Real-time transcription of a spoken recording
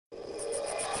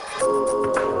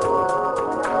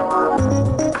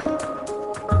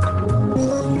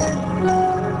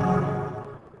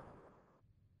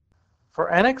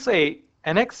NX8,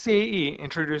 NX8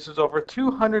 introduces over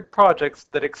 200 projects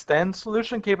that extend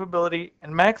solution capability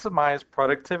and maximize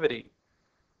productivity.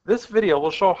 This video will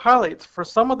show highlights for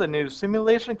some of the new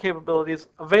simulation capabilities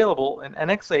available in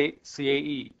NX8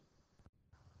 CAE.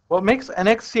 What makes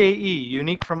NX8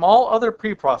 unique from all other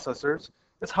preprocessors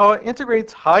is how it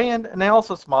integrates high-end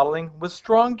analysis modeling with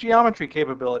strong geometry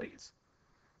capabilities.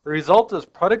 The result is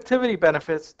productivity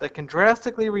benefits that can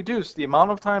drastically reduce the amount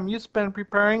of time you spend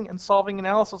preparing and solving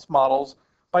analysis models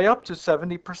by up to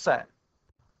 70%.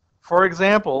 For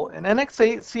example, in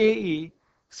NX8 CAE,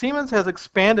 Siemens has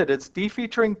expanded its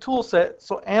defeaturing toolset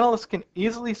so analysts can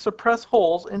easily suppress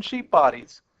holes in sheet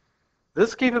bodies.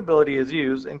 This capability is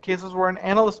used in cases where an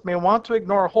analyst may want to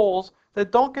ignore holes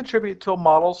that don't contribute to a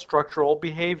model's structural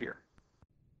behavior.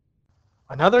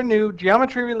 Another new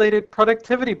geometry-related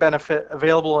productivity benefit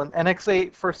available in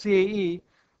NX8 for CAE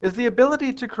is the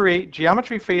ability to create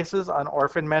geometry faces on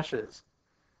orphan meshes.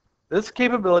 This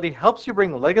capability helps you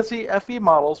bring legacy FE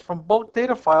models from bulk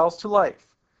data files to life,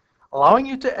 allowing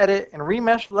you to edit and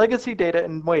remesh legacy data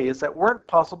in ways that weren't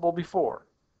possible before.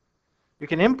 You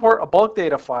can import a bulk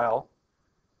data file,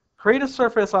 create a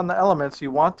surface on the elements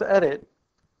you want to edit,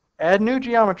 add new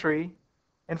geometry,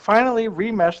 and finally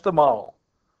remesh the model.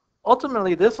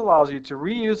 Ultimately, this allows you to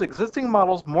reuse existing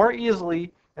models more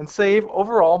easily and save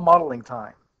overall modeling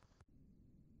time.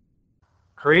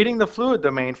 Creating the fluid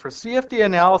domain for CFD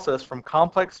analysis from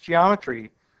complex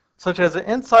geometry, such as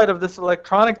the inside of this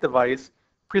electronic device,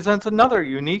 presents another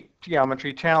unique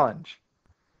geometry challenge.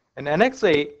 In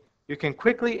NX8, you can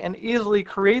quickly and easily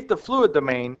create the fluid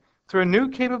domain through a new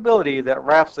capability that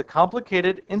wraps the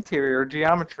complicated interior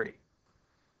geometry.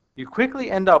 You quickly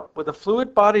end up with a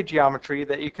fluid body geometry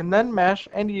that you can then mesh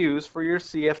and use for your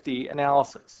CFD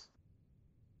analysis.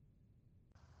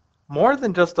 More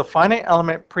than just a finite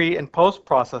element pre- and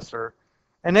post-processor,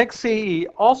 NX8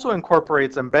 also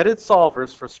incorporates embedded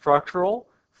solvers for structural,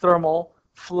 thermal,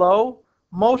 flow,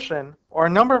 motion, or a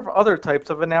number of other types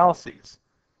of analyses.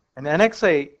 In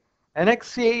NX8,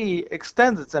 NX8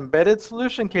 extends its embedded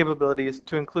solution capabilities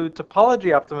to include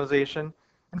topology optimization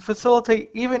and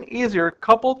facilitate even easier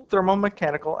coupled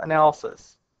thermomechanical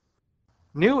analysis.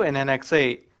 New in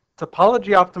NX8,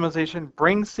 topology optimization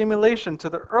brings simulation to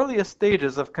the earliest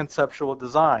stages of conceptual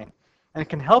design and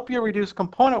can help you reduce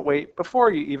component weight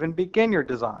before you even begin your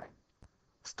design.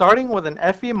 Starting with an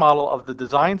FE model of the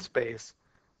design space,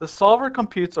 the solver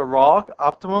computes a raw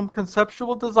optimum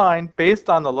conceptual design based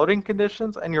on the loading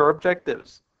conditions and your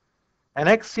objectives.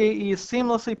 NX8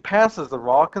 seamlessly passes the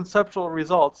raw conceptual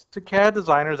results to CAD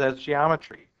designers as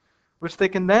geometry, which they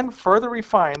can then further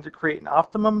refine to create an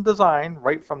optimum design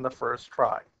right from the first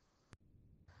try.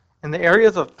 In the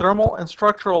areas of thermal and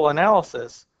structural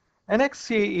analysis,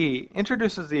 NX8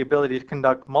 introduces the ability to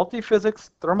conduct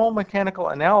multiphysics thermal mechanical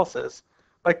analysis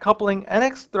by coupling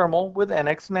NX thermal with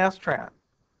NX Nastran.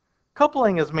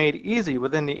 Coupling is made easy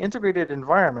within the integrated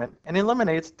environment and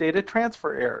eliminates data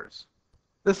transfer errors.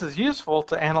 This is useful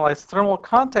to analyze thermal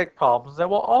contact problems that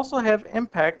will also have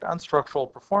impact on structural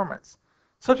performance,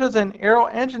 such as an aero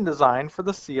engine design for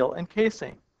the seal and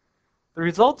casing. The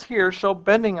results here show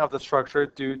bending of the structure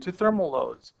due to thermal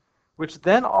loads, which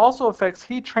then also affects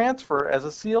heat transfer as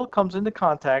the seal comes into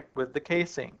contact with the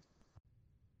casing.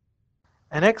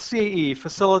 NX8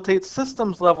 facilitates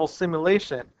systems-level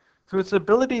simulation through its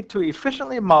ability to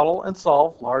efficiently model and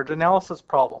solve large analysis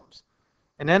problems.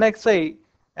 In NX8,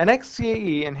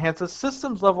 NX8 enhances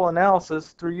systems-level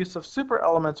analysis through use of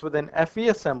superelements within FE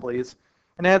assemblies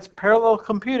and adds parallel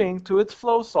computing to its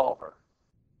flow solver.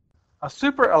 A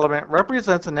superelement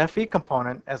represents an FE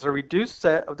component as a reduced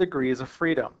set of degrees of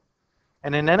freedom.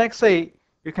 And in NX8,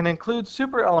 you can include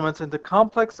superelements into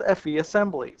complex FE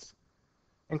assemblies.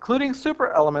 Including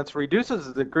superelements reduces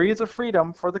the degrees of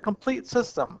freedom for the complete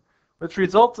system, which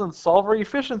results in solver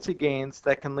efficiency gains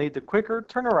that can lead to quicker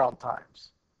turnaround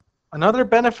times. Another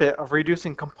benefit of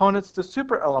reducing components to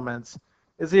superelements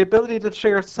is the ability to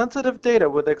share sensitive data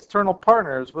with external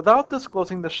partners without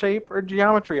disclosing the shape or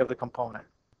geometry of the component.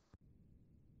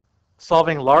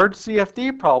 Solving large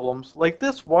CFD problems, like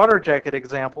this water jacket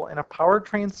example in a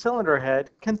powertrain cylinder head,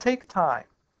 can take time.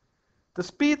 To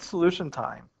speed solution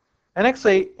time,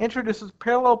 NX8 introduces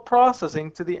parallel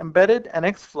processing to the embedded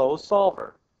NXFlow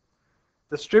solver.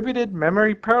 Distributed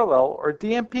memory parallel, or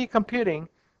DMP computing,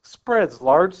 spreads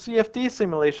large CFD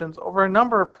simulations over a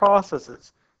number of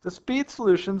processes to speed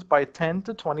solutions by 10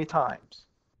 to 20 times.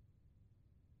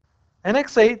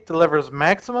 NX8 delivers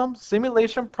maximum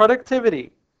simulation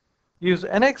productivity. Use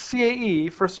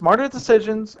NX8 for smarter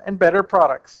decisions and better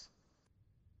products.